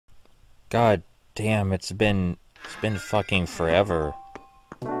God damn, it's been fucking forever.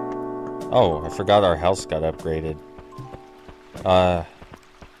 Oh, I forgot our house got upgraded.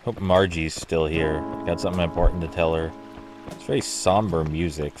 Hope Margie's still here. Got something important to tell her. It's very somber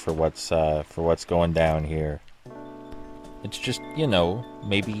music for what's going down here. It's just,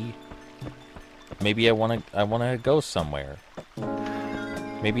 maybe I wanna go somewhere.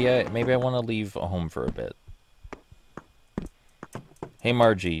 Maybe I wanna leave home for a bit. Hey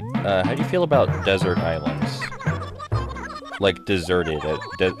Margie, how do you feel about desert islands? Like deserted,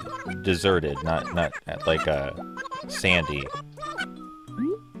 deserted, not like sandy.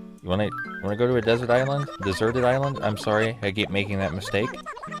 You wanna go to a desert island? Deserted island? I'm sorry, I keep making that mistake.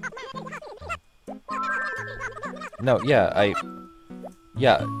 No, I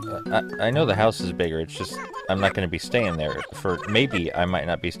know the house is bigger. It's just I'm not going to be staying there for. Maybe I might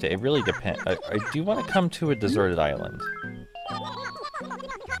not be staying. It really depends. I do want to come to a deserted island.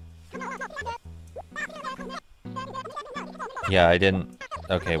 Yeah, I didn't.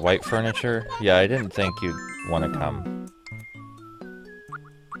 Okay, white furniture. Yeah, I didn't think you'd want to come.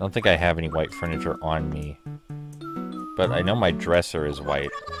 I don't think I have any white furniture on me, but I know my dresser is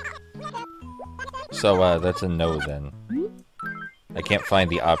white. So that's a no then. I can't find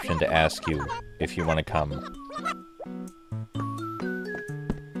the option to ask you if you want to come.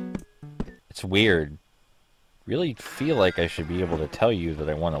 It's weird. Really feel like I should be able to tell you that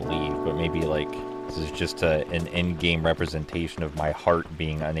I want to leave, but maybe like this is just an in-game representation of my heart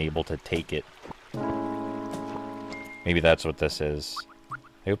being unable to take it. Maybe that's what this is.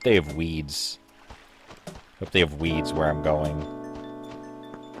 I hope they have weeds. I hope they have weeds where I'm going.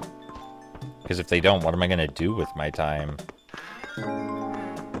 Because if they don't, what am I going to do with my time?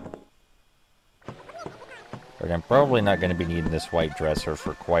 But I'm probably not going to be needing this white dresser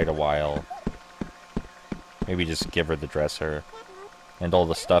for quite a while. Maybe just give her the dresser. And all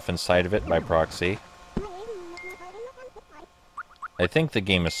the stuff inside of it by proxy. I think the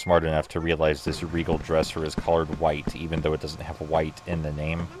game is smart enough to realize this regal dresser is colored white, even though it doesn't have white in the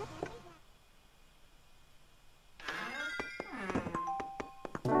name.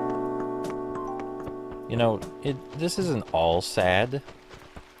 You know, this isn't all sad.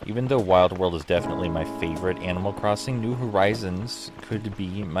 Even though Wild World is definitely my favorite Animal Crossing, New Horizons could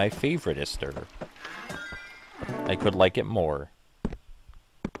be my favorite-ister. I could like it more.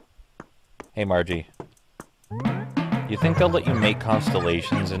 Hey Margie. You think they'll let you make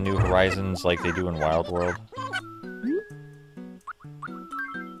constellations in New Horizons like they do in Wild World?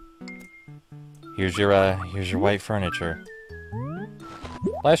 Here's your white furniture.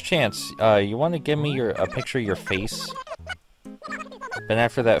 Last chance, you want to give me a picture of your face? Been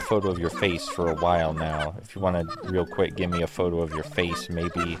after that photo of your face for a while now. If you want to real quick give me a photo of your face,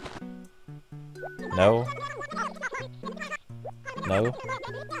 maybe... No? No?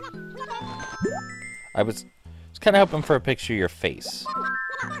 I was kind of hoping for a picture of your face.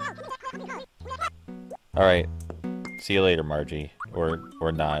 Alright. See you later, Margie.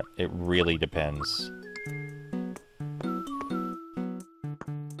 Or not. It really depends.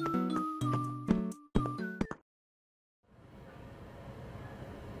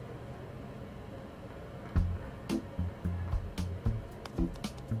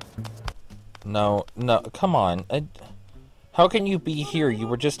 No, come on. How can you be here? You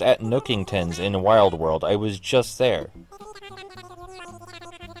were just at Nookington's in Wild World. I was just there.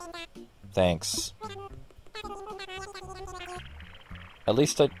 Thanks. At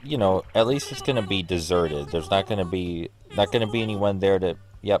least, at least it's gonna be deserted. There's not gonna be anyone there to...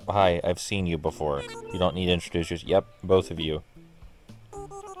 Yep, hi, I've seen you before. You don't need to introduce yourself. Yep, both of you.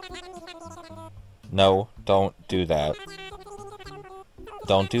 No, don't do that.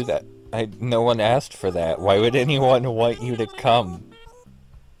 Don't do that. No one asked for that. Why would anyone want you to come?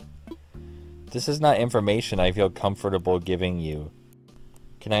 This is not information I feel comfortable giving you.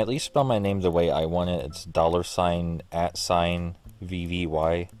 Can I at least spell my name the way I want it? It's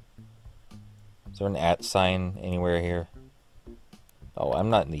 $@VVY. Is there an @ anywhere here? Oh, I'm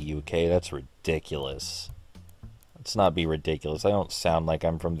not in the UK. That's ridiculous. Let's not be ridiculous. I don't sound like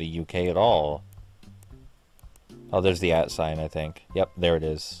I'm from the UK at all. Oh, there's the @ I think. Yep, there it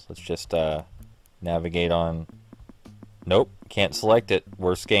is. Let's just, navigate on. Nope, can't select it.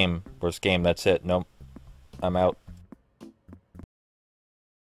 Worst game. Worst game, that's it. Nope. I'm out.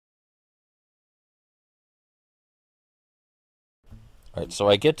 Alright, so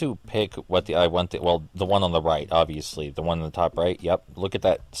I get to pick what I want well, the one on the right, obviously. The one on the top right, yep. Look at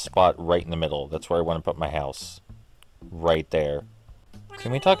that spot right in the middle. That's where I want to put my house. Right there.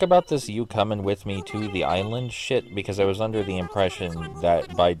 Can we talk about this you coming with me to the island shit? Because I was under the impression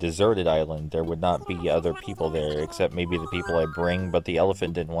that by deserted island there would not be other people there except maybe the people I bring, but the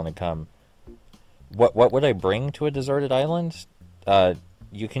elephant didn't want to come. What would I bring to a deserted island?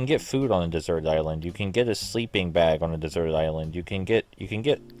 You can get food on a deserted island. You can get a sleeping bag on a deserted island. You can get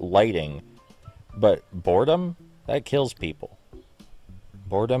lighting, but boredom, that kills people.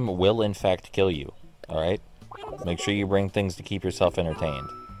 Boredom will in fact kill you. All right? Make sure you bring things to keep yourself entertained,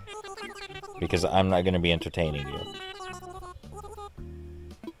 because I'm not going to be entertaining you.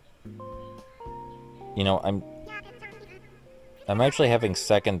 You know, I'm actually having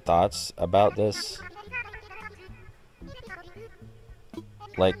second thoughts about this.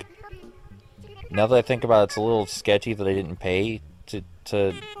 Like, now that I think about it, it's a little sketchy that I didn't pay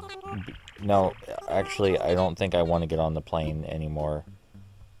to... No, actually, I don't think I want to get on the plane anymore.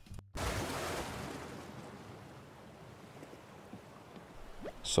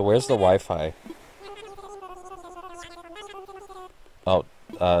 So where's the Wi-Fi? Oh,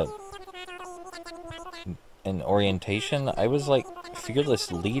 in orientation, I was like,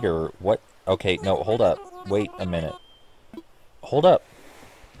 fearless leader, what? Okay, no, hold up. Wait a minute. Hold up.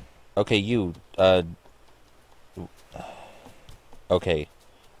 Okay, you, okay.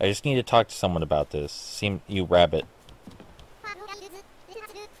 I just need to talk to someone about this. You rabbit.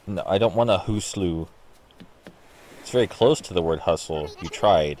 No, I don't want a hooslu. It's very close to the word hustle. You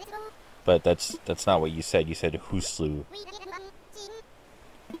tried. But that's not what you said. You said hooslu.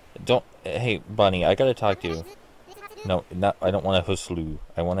 Don't... Hey, Bunny, I gotta talk to you. No, I don't want a hooslu.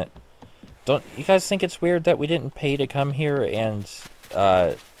 I want it... Don't... You guys think it's weird that we didn't pay to come here and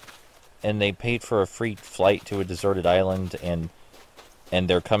they paid for a free flight to a deserted island and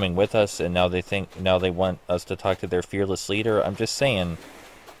they're coming with us, and now they want us to talk to their fearless leader? I'm just saying...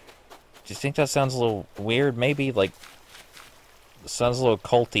 Do you think that sounds a little weird? Maybe, like... It sounds a little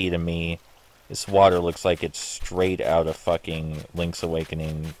culty to me. This water looks like it's straight out of fucking Link's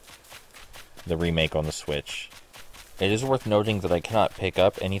Awakening, the remake on the Switch. It is worth noting that I cannot pick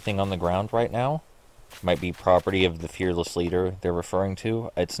up anything on the ground right now. Might be property of the fearless leader they're referring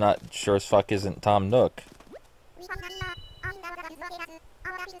to. It's not, sure as fuck isn't Tom Nook.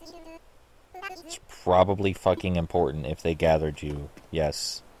 It's probably fucking important if they gathered you.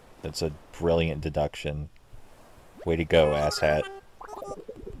 Yes. That's a brilliant deduction. Way to go, asshat.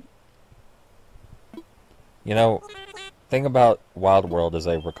 You know, thing about Wild World, as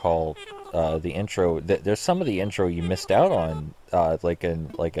I recall, the intro, there's some of the intro you missed out on, like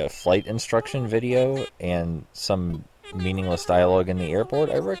a flight instruction video and some meaningless dialogue in the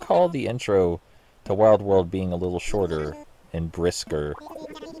airport. I recall the intro to Wild World being a little shorter and brisker.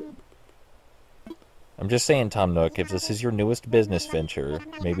 I'm just saying, Tom Nook, if this is your newest business venture,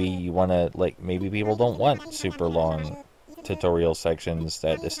 maybe you want to, like, maybe people don't want super long tutorial sections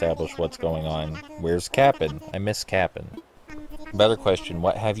that establish what's going on. Where's Cap'n? I miss Cap'n. Better question,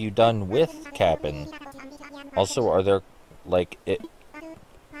 what have you done with Cap'n? Also, are there, like,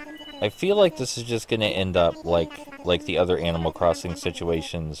 I feel like this is just gonna end up like the other Animal Crossing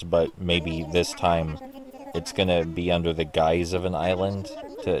situations, but maybe this time it's gonna be under the guise of an island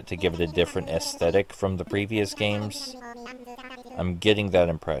to give it a different aesthetic from the previous games. I'm getting that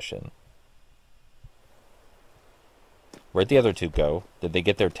impression. Where'd the other two go? Did they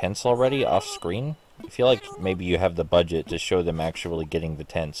get their tents already off screen? I feel like maybe you have the budget to show them actually getting the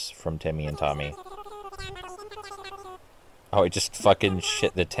tents from Timmy and Tommy. Oh, I just fucking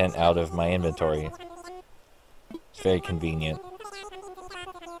shit the tent out of my inventory. It's very convenient.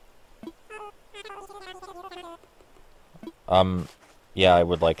 Yeah, I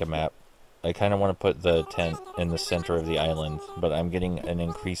would like a map. I kind of want to put the tent in the center of the island, but I'm getting an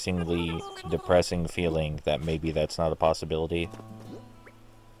increasingly depressing feeling that maybe that's not a possibility.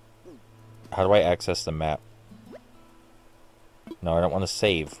 How do I access the map? No, I don't want to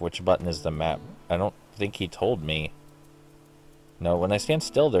save. Which button is the map? I don't think he told me. No, when I stand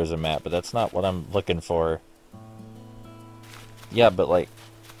still there's a map, but that's not what I'm looking for. Yeah, but like...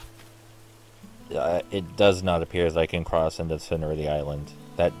 it does not appear that I can cross into the center of the island.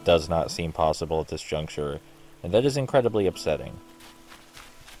 That does not seem possible at this juncture, and that is incredibly upsetting.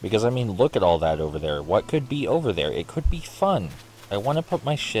 Because, I mean, look at all that over there. What could be over there? It could be fun. I want to put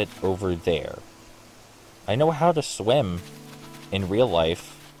my shit over there. I know how to swim in real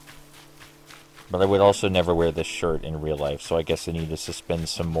life, but I would also never wear this shirt in real life, so I guess I need to suspend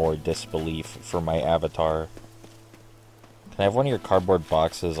some more disbelief for my avatar. Can I have one of your cardboard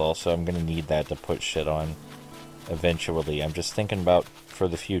boxes also? I'm gonna need that to put shit on eventually. I'm just thinking about for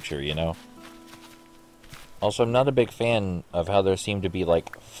the future, you know? Also, I'm not a big fan of how there seem to be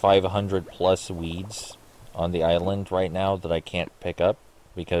like 500 plus weeds on the island right now that I can't pick up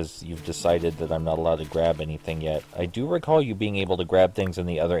because you've decided that I'm not allowed to grab anything yet. I do recall you being able to grab things in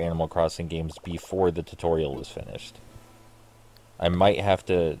the other Animal Crossing games before the tutorial was finished. I might have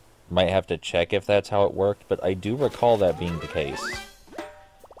to Might have to check if that's how it worked, but I do recall that being the case.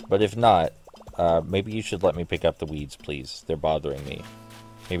 But if not, maybe you should let me pick up the weeds, please. They're bothering me.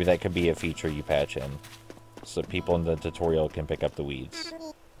 Maybe that could be a feature you patch in, so people in the tutorial can pick up the weeds.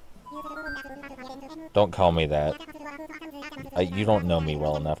 Don't call me that. You don't know me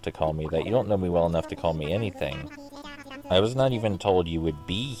well enough to call me that. You don't know me well enough to call me anything. I was not even told you would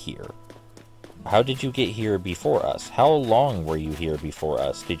be here. How did you get here before us? How long were you here before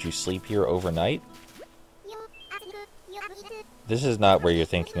us? Did you sleep here overnight? This is not where you're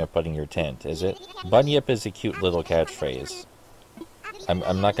thinking of putting your tent, is it? Bunyip is a cute little catchphrase.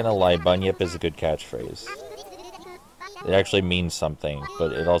 I'm not gonna lie, Bunyip is a good catchphrase. It actually means something,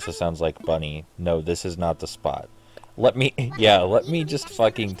 but it also sounds like bunny. No, this is not the spot. Let me just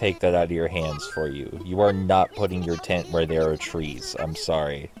fucking take that out of your hands for you. You are not putting your tent where there are trees. I'm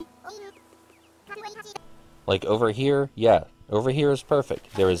sorry. Like, over here? Yeah, over here is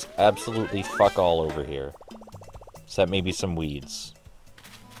perfect. There is absolutely fuck all over here. Except maybe some weeds.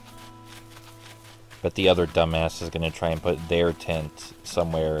 But the other dumbass is gonna try and put their tent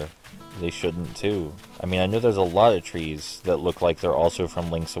somewhere they shouldn't too. I mean, I know there's a lot of trees that look like they're also from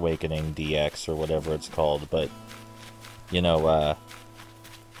Link's Awakening DX or whatever it's called, but, you know,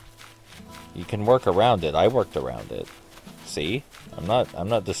 you can work around it. I worked around it. See? I'm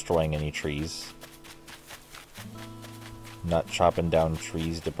not destroying any trees. I'm not chopping down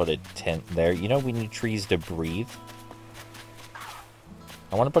trees to put a tent there. You know we need trees to breathe?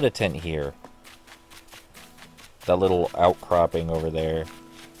 I want to put a tent here. That little outcropping over there.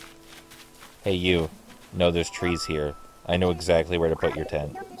 Hey, you. No, there's trees here. I know exactly where to put your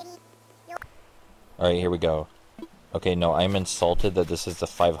tent. Alright, here we go. Okay, no, I'm insulted that this is the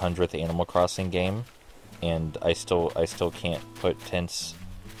 500th Animal Crossing game, and I still can't put tents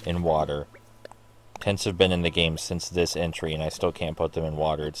in water. Tents have been in the game since this entry, and I still can't put them in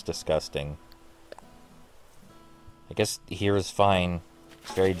water. It's disgusting. I guess here is fine. It's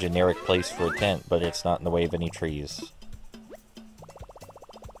a very generic place for a tent, but it's not in the way of any trees.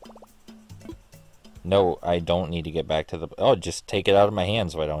 No, I don't need to get back to the... Oh, just take it out of my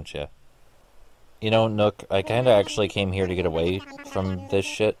hands, why don't you? You know, Nook, I kinda actually came here to get away from this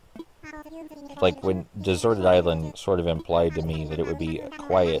shit. Like, when Deserted Island sort of implied to me that it would be a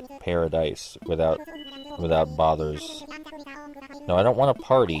quiet paradise without bothers. No, I don't want a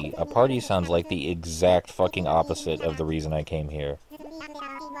party. A party sounds like the exact fucking opposite of the reason I came here.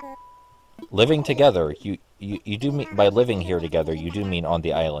 Living together, you do mean, by living here together, you do mean on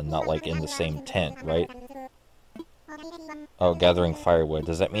the island, not like in the same tent, right? Oh, gathering firewood.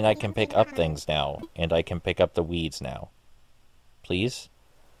 Does that mean I can pick up things now? And I can pick up the weeds now? Please?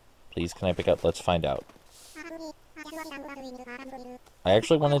 Please, can I pick up? Let's find out. I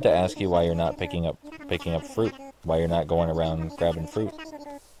actually wanted to ask you why you're not picking up fruit. Why you're not going around grabbing fruit.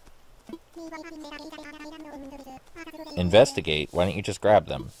 Investigate? Why don't you just grab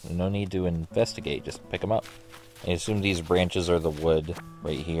them? No need to investigate, just pick them up. I assume these branches are the wood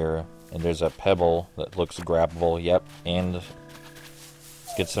right here. And there's a pebble that looks grabbable, yep. And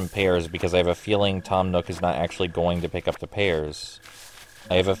let's get some pears, because I have a feeling Tom Nook is not actually going to pick up the pears.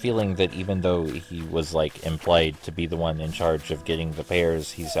 I have a feeling that even though he was, like, implied to be the one in charge of getting the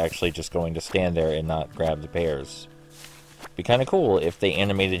pears, he's actually just going to stand there and not grab the pears. Be kind of cool if they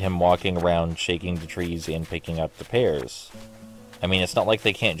animated him walking around, shaking the trees, and picking up the pears. I mean, it's not like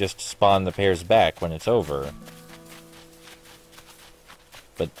they can't just spawn the pears back when it's over.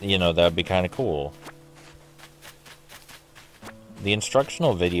 But, you know, that would be kind of cool. The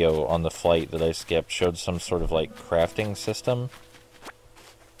instructional video on the flight that I skipped showed some sort of, like, crafting system.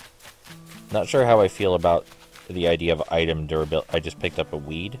 Not sure how I feel about the idea of item durability. I just picked up a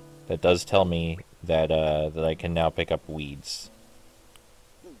weed. That does tell me that that I can now pick up weeds.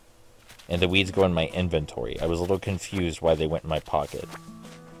 And the weeds go in my inventory. I was a little confused why they went in my pocket.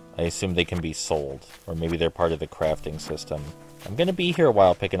 I assume they can be sold. Or maybe they're part of the crafting system. I'm gonna be here a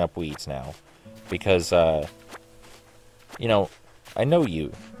while picking up weeds now. Because, you know, I know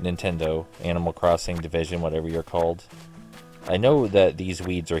you, Nintendo, Animal Crossing Division, whatever you're called. I know that these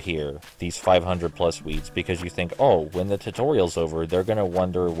weeds are here, these 500 plus weeds, because you think, oh, when the tutorial's over, they're going to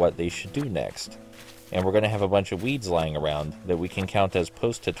wonder what they should do next. And we're going to have a bunch of weeds lying around that we can count as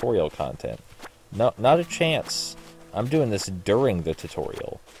post-tutorial content. No, not a chance. I'm doing this during the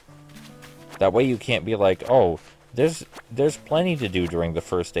tutorial. That way you can't be like, oh, there's plenty to do during the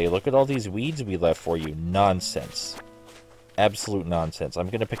first day. Look at all these weeds we left for you. Nonsense. Absolute nonsense. I'm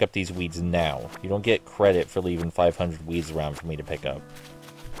gonna pick up these weeds now. You don't get credit for leaving 500 weeds around for me to pick up.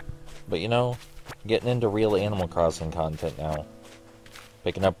 But you know, getting into real Animal Crossing content now.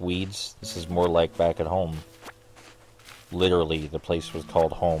 Picking up weeds, this is more like back at home. Literally, the place was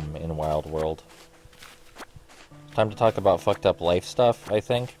called home in Wild World. Time to talk about fucked up life stuff, I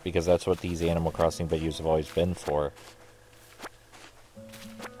think, because that's what these Animal Crossing videos have always been for.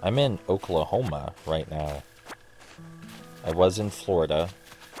 I'm in Oklahoma right now. I was in Florida.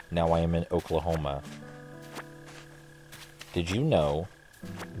 Now I am in Oklahoma. Did you know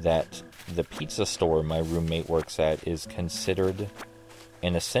that the pizza store my roommate works at is considered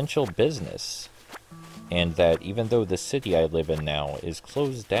an essential business? And that even though the city I live in now is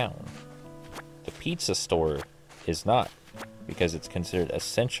closed down, the pizza store is not, because it's considered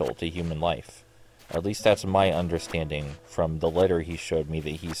essential to human life. At least that's my understanding from the letter he showed me that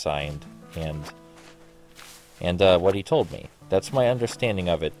he signed and what he told me. That's my understanding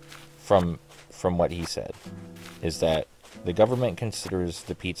of it from what he said, is that the government considers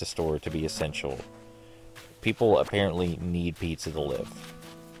the pizza store to be essential. People apparently need pizza to live.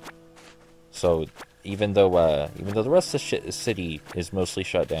 So even though the rest of the city is mostly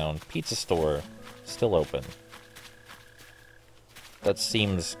shut down, pizza store still open. That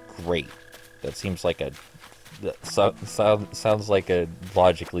seems great. That seems like sounds like a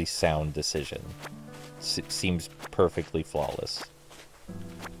logically sound decision. Seems perfectly flawless.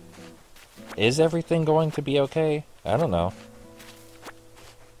 Is everything going to be okay? I don't know.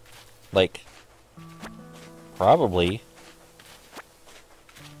 Like, probably.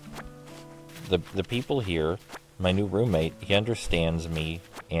 The people here, my new roommate, he understands me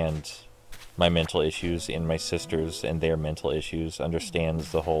and my mental issues and my sisters and their mental issues,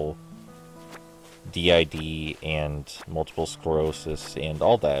 understands the whole DID and multiple sclerosis and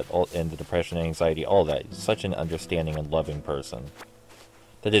all that, and the depression and anxiety, all that. He's such an understanding and loving person.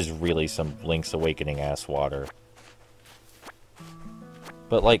 That is really some Link's Awakening ass water.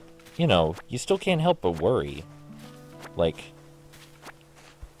 But, like, you know, you still can't help but worry. Like,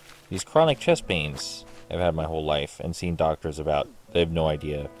 these chronic chest pains I've had my whole life and seen doctors about. They have no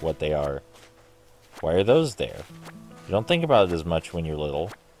idea what they are. Why are those there? You don't think about it as much when you're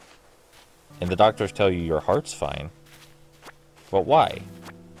little. And the doctors tell you your heart's fine. But why?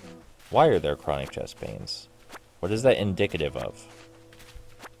 Why are there chronic chest pains? What is that indicative of?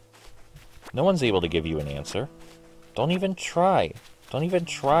 No one's able to give you an answer. Don't even try. Don't even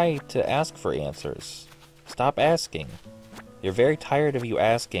try to ask for answers. Stop asking. They're very tired of you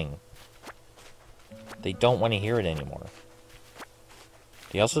asking. They don't want to hear it anymore.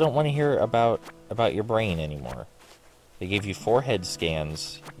 They also don't want to hear about your brain anymore. They gave you 4 head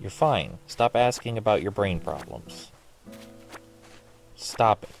scans. You're fine. Stop asking about your brain problems.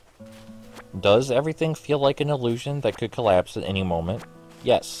 Stop it. Does everything feel like an illusion that could collapse at any moment?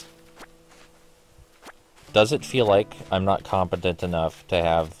 Yes. Does it feel like I'm not competent enough to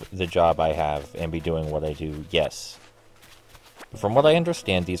have the job I have and be doing what I do? Yes. From what I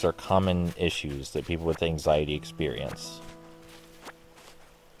understand, these are common issues that people with anxiety experience.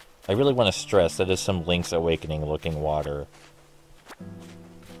 I really want to stress that is some Link's Awakening looking water.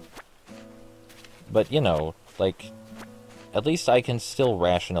 But, you know, like, at least I can still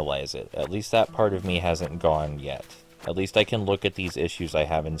rationalize it. At least that part of me hasn't gone yet. At least I can look at these issues I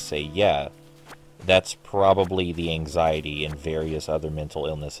have and say, yeah, that's probably the anxiety and various other mental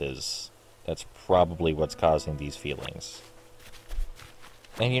illnesses. That's probably what's causing these feelings.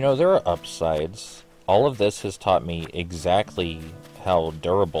 And you know, there are upsides. All of this has taught me exactly how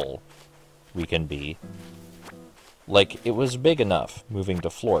durable we can be. Like, it was big enough moving to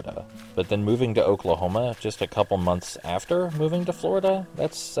Florida, but then moving to Oklahoma just a couple months after moving to Florida,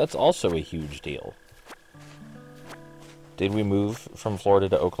 that's also a huge deal. Did we move from Florida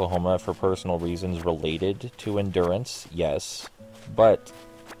to Oklahoma for personal reasons related to endurance? Yes, but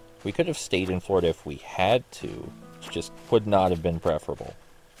we could have stayed in Florida if we had to. It just would not have been preferable.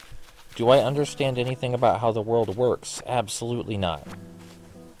 Do I understand anything about how the world works? Absolutely not.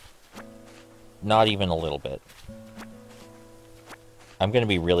 Not even a little bit. I'm going to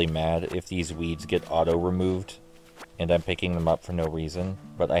be really mad if these weeds get auto-removed and I'm picking them up for no reason,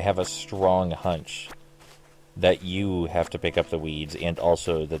 but I have a strong hunch that you have to pick up the weeds and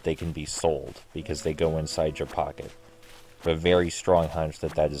also that they can be sold because they go inside your pocket. I have a very strong hunch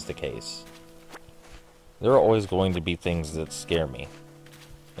that that is the case. There are always going to be things that scare me.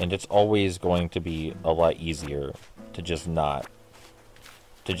 And it's always going to be a lot easier to just not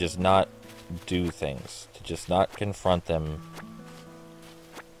do things, to just not confront them.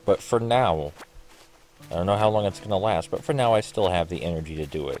 But for now, I don't know how long it's going to last, but for now I still have the energy to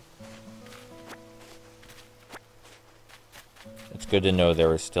do it. It's good to know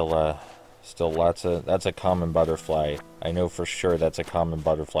there is still lots of, that's a common butterfly. I know for sure that's a common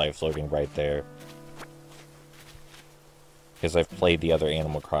butterfly floating right there. Because I've played the other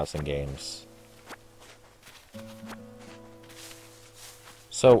Animal Crossing games.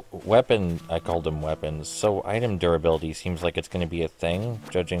 So, I called them weapons. So, item durability seems like it's going to be a thing,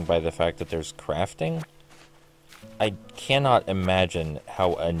 judging by the fact that there's crafting. I cannot imagine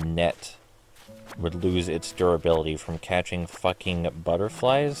how a net would lose its durability from catching fucking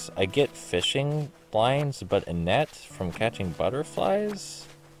butterflies. I get fishing lines, but a net from catching butterflies?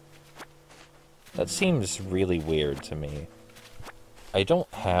 That seems really weird to me. I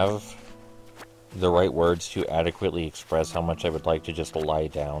don't have the right words to adequately express how much I would like to just lie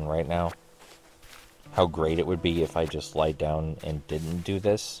down right now. How great it would be if I just lied down and didn't do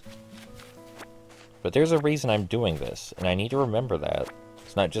this. But there's a reason I'm doing this, and I need to remember that.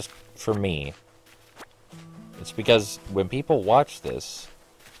 It's not just for me. It's because when people watch this,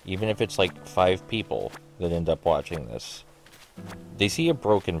 even if it's like 5 people that end up watching this, they see a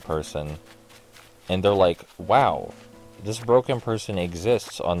broken person, and they're like, wow, this broken person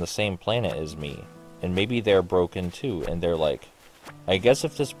exists on the same planet as me, and maybe they're broken too, and they're like, I guess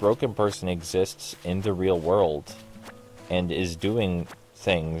if this broken person exists in the real world, and is doing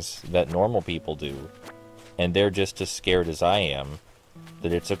things that normal people do, and they're just as scared as I am,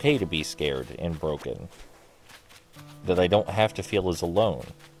 that it's okay to be scared and broken. That I don't have to feel as alone.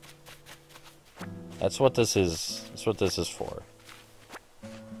 That's what this is. That's what this is for.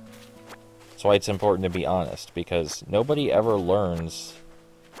 That's why it's important to be honest, because nobody ever learns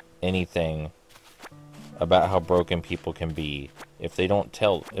anything about how broken people can be if they don't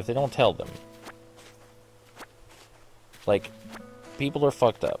tell them. Like, people are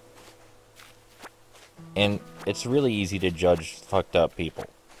fucked up. And it's really easy to judge fucked up people.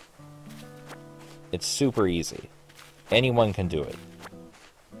 It's super easy. Anyone can do it.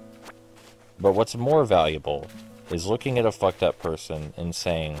 But what's more valuable is looking at a fucked up person and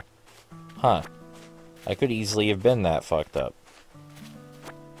saying, huh, I could easily have been that fucked up.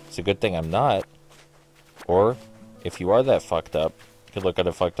 It's a good thing I'm not. Or, if you are that fucked up, you could look at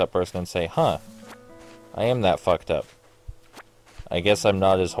a fucked up person and say, huh, I am that fucked up. I guess I'm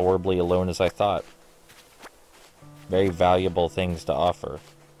not as horribly alone as I thought. Very valuable things to offer,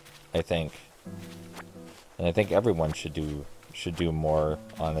 I think. And I think everyone should do more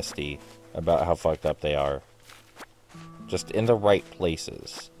honesty about how fucked up they are. Just in the right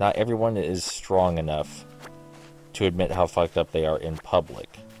places. Not everyone is strong enough to admit how fucked up they are in public.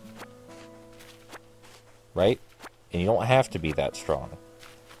 Right? And you don't have to be that strong.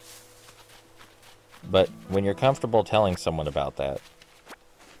 But when you're comfortable telling someone about that,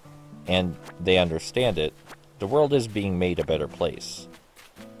 and they understand it, the world is being made a better place.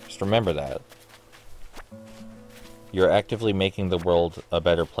 Just remember that. You're actively making the world a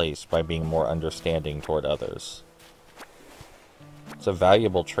better place by being more understanding toward others. It's a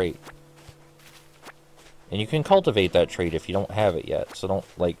valuable trait. And you can cultivate that trait if you don't have it yet, so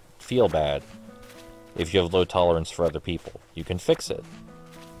don't, feel bad if you have low tolerance for other people. You can fix it.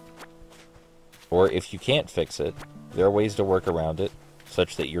 Or if you can't fix it, there are ways to work around it,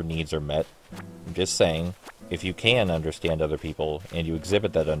 such that your needs are met. I'm just saying, if you can understand other people, and you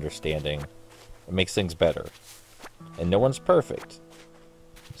exhibit that understanding, it makes things better. And no one's perfect,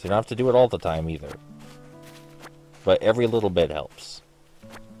 so you don't have to do it all the time either. But every little bit helps.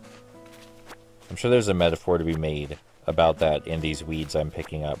 I'm sure there's a metaphor to be made about that in these weeds I'm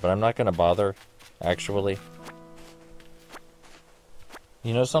picking up, but I'm not going to bother, actually.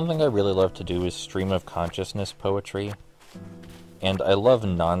 You know, something I really love to do is stream of consciousness poetry. And I love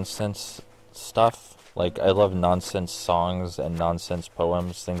nonsense stuff. Like, I love nonsense songs and nonsense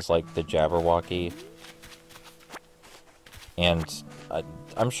poems, things like the Jabberwocky. And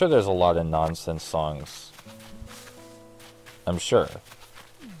I'm sure there's a lot of nonsense songs. I'm sure.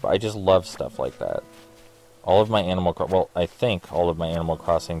 But I just love stuff like that. All of my I think all of my Animal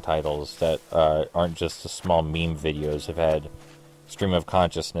Crossing titles that aren't just the small meme videos have had stream of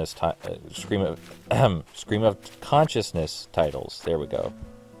consciousness titles. There we go.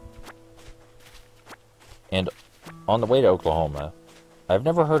 And on the way to Oklahoma, I've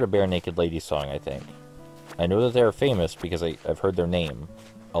never heard a Bare Naked Ladies song, I think. I know that they're famous because I've heard their name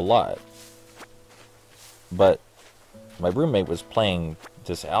a lot. But my roommate was playing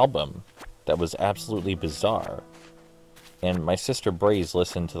this album that was absolutely bizarre. And my sister Braze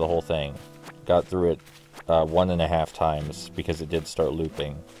listened to the whole thing. Got through it 1.5 times because it did start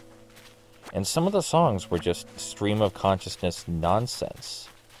looping. And some of the songs were just stream of consciousness nonsense.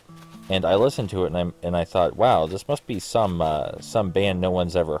 And I listened to it and I thought, wow, this must be some band no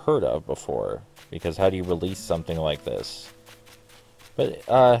one's ever heard of before. Because how do you release something like this? But,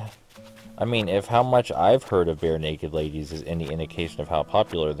 I mean, if how much I've heard of Bare Naked Ladies is any indication of how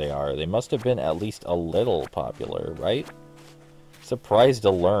popular they are, they must have been at least a little popular, right? Surprised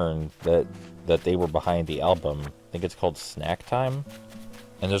to learn that they were behind the album. I think it's called Snack Time.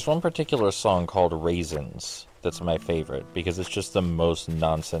 And there's one particular song called Raisins that's my favorite, because it's just the most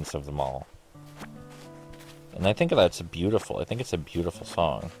nonsense of them all. And I think that's beautiful. I think it's a beautiful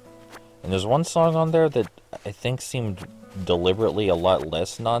song. And there's one song on there that I think seemed deliberately a lot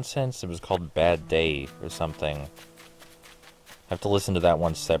less nonsense. It was called Bad Day or something. I have to listen to that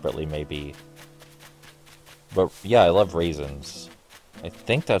one separately, maybe. But yeah, I love Raisins. I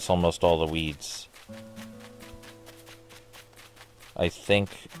think that's almost all the weeds. I think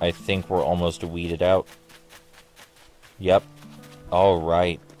we're almost weeded out. Yep.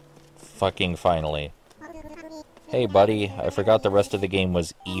 Alright. Fucking finally. Hey buddy, I forgot the rest of the game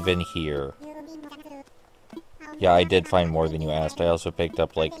was even here. Yeah, I did find more than you asked. I also picked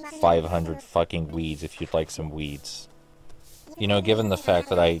up like 500 fucking weeds if you'd like some weeds. You know, given the fact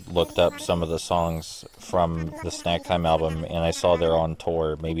that I looked up some of the songs from the Snack Time album and I saw they're on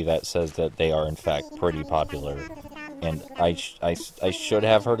tour, maybe that says that they are in fact pretty popular. And I should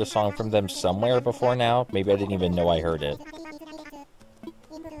have heard a song from them somewhere before now. Maybe I didn't even know I heard it.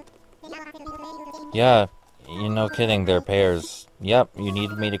 Yeah, you're no kidding, they're pears. Yep, you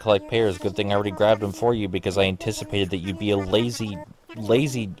needed me to collect pears. Good thing I already grabbed them for you because I anticipated that you'd be a lazy,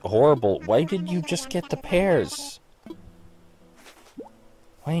 horrible... Why did you just get the pears?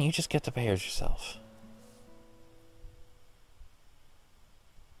 Why didn't you just get the pears yourself?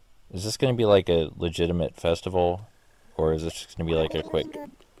 Is this going to be like a legitimate festival? Or is this just going to be like a quick...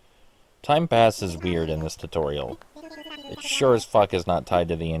 Time pass is weird in this tutorial. It sure as fuck is not tied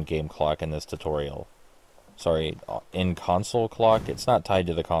to the in-game clock in this tutorial. Sorry, in-console clock? It's not tied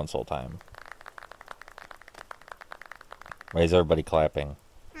to the console time. Why is everybody clapping?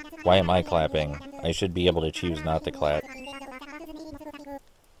 Why am I clapping? I should be able to choose not to clap.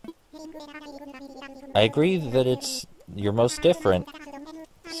 I agree that you're most different.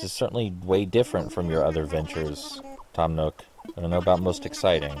 This is certainly way different from your other ventures, Tom Nook. I don't know about most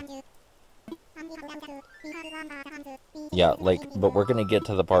exciting. Yeah, but we're gonna get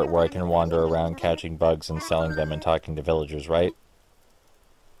to the part where I can wander around catching bugs and selling them and talking to villagers, right?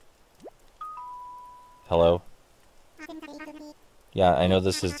 Hello? Yeah, I know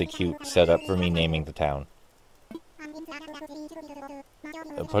this is the cute setup for me naming the town.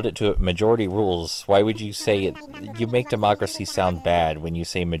 Put it to majority rules. Why would you say it? You make democracy sound bad when you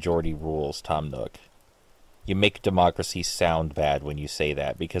say majority rules, Tom Nook. You make democracy sound bad when you say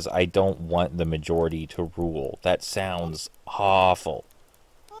that, because I don't want the majority to rule. That sounds awful.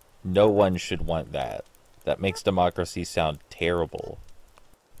 No one should want that. That makes democracy sound terrible.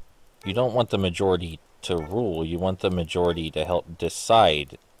 You don't want the majority to rule. You want the majority to help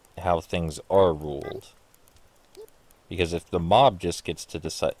decide how things are ruled. Because if the mob just gets to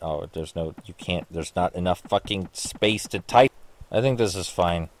decide... Oh, there's not enough fucking space to type. I think this is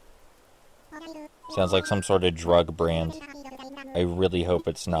fine. Sounds like some sort of drug brand. I really hope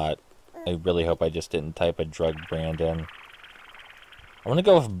it's not. I really hope I just didn't type a drug brand in. I want to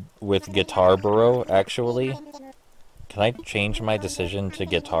go with Guitar Burrow, actually. Can I change my decision to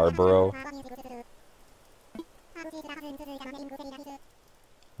Guitar Burrow?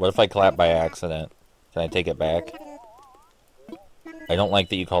 What if I clap by accident? Can I take it back? I don't like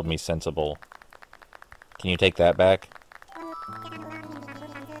that you called me sensible. Can you take that back?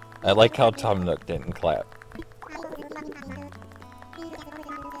 I like how Tom Nook didn't clap.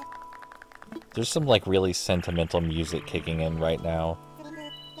 There's some, like, really sentimental music kicking in right now.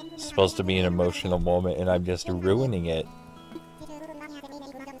 It's supposed to be an emotional moment, and I'm just ruining it.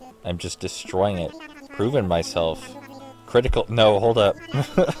 I'm just destroying it. Proving myself. Critical... No, hold up.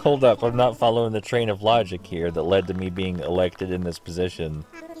 Hold up, I'm not following the train of logic here that led to me being elected in this position.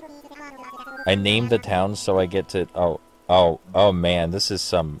 I named the town so I get to... Oh man, this is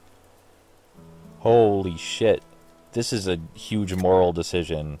some... Holy shit. This is a huge moral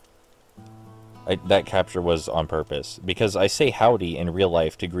decision. That capture was on purpose. Because I say howdy in real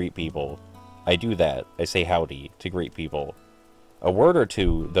life to greet people. I do that. I say howdy to greet people. A word or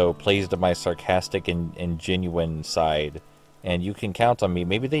two, though, plays to my sarcastic and genuine side. And you can count on me.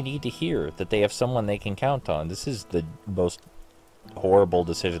 Maybe they need to hear that they have someone they can count on. This is the most horrible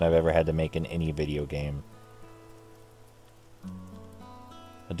decision I've ever had to make in any video game.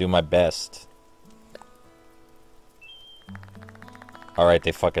 I'll do my best. Alright,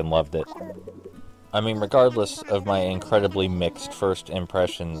 they fucking loved it. I mean, regardless of my incredibly mixed first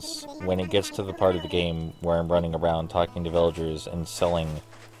impressions, when it gets to the part of the game where I'm running around talking to villagers and selling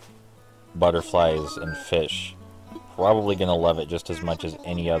butterflies and fish, probably gonna love it just as much as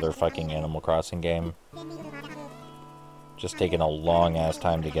any other fucking Animal Crossing game. Just taking a long-ass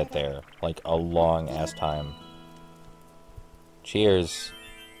time to get there. Like, a long-ass time. Cheers.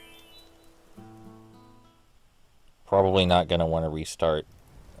 Probably not gonna want to restart.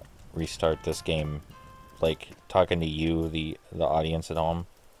 restart this game, like, talking to you, the audience at home.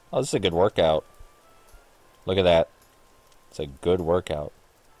 Oh, this is a good workout. Look at that. It's a good workout.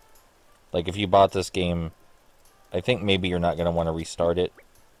 Like, if you bought this game, I think maybe you're not going to want to restart it,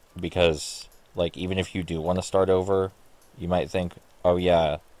 because, like, even if you do want to start over, you might think, oh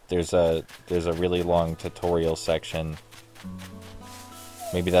yeah, there's a really long tutorial section.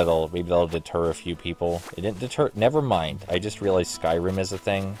 Maybe that'll deter a few people. It didn't deter. Never mind. I just realized Skyrim is a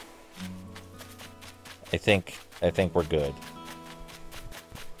thing. I think we're good.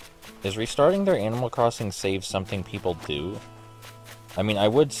 Is restarting their Animal Crossing save something people do? I mean, I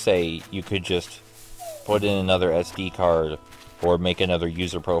would say you could just put in another SD card or make another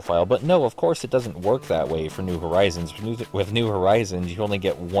user profile, but no, of course it doesn't work that way for New Horizons. With New Horizons, you only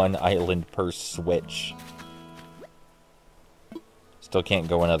get one island per Switch. Still can't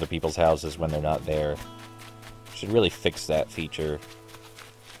go in other people's houses when they're not there. Should really fix that feature.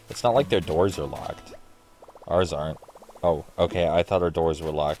 It's not like their doors are locked. Ours aren't. Oh, okay, I thought our doors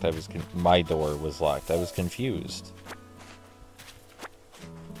were locked. My door was locked. I was confused.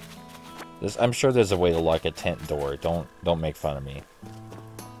 I'm sure there's a way to lock a tent door. Don't make fun of me.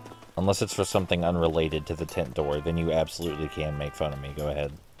 Unless it's for something unrelated to the tent door, then you absolutely can make fun of me. Go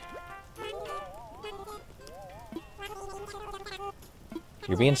ahead.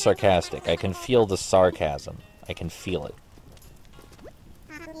 You're being sarcastic. I can feel the sarcasm. I can feel it.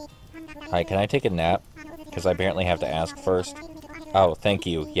 Hi, can I take a nap? Because I apparently have to ask first. Oh, thank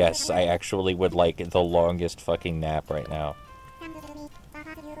you. Yes, I actually would like the longest fucking nap right now.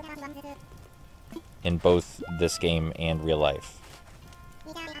 In both this game and real life.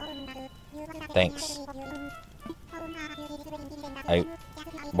 Thanks.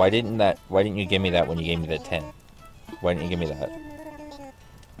 Why didn't you give me that when you gave me the tent? Why didn't you give me that?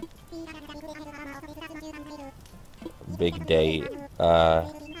 Big day.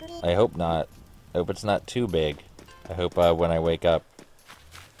 I hope not. I hope it's not too big. I hope when I wake up,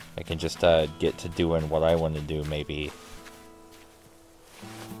 I can just get to doing what I want to do, maybe.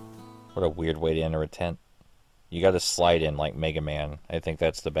 What a weird way to enter a tent. You gotta slide in like Mega Man. I think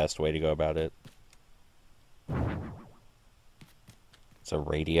that's the best way to go about it. It's a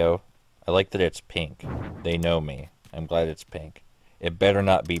radio. I like that it's pink. They know me. I'm glad it's pink. It better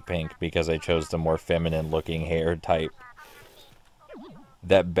not be pink because I chose the more feminine looking hair type.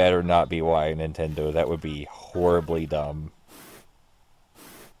 That better not be why, Nintendo. That would be horribly dumb.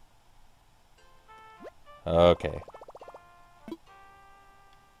 Okay.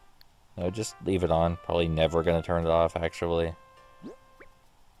 No, just leave it on. Probably never gonna turn it off, actually.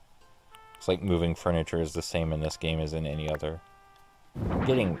 It's like moving furniture is the same in this game as in any other. I'm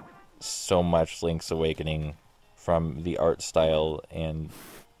getting so much Link's Awakening from the art style, and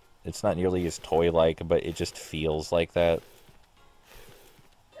it's not nearly as toy-like, but it just feels like that.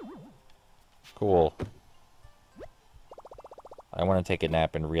 Cool. I want to take a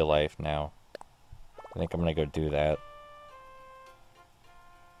nap in real life now. I think I'm gonna go do that.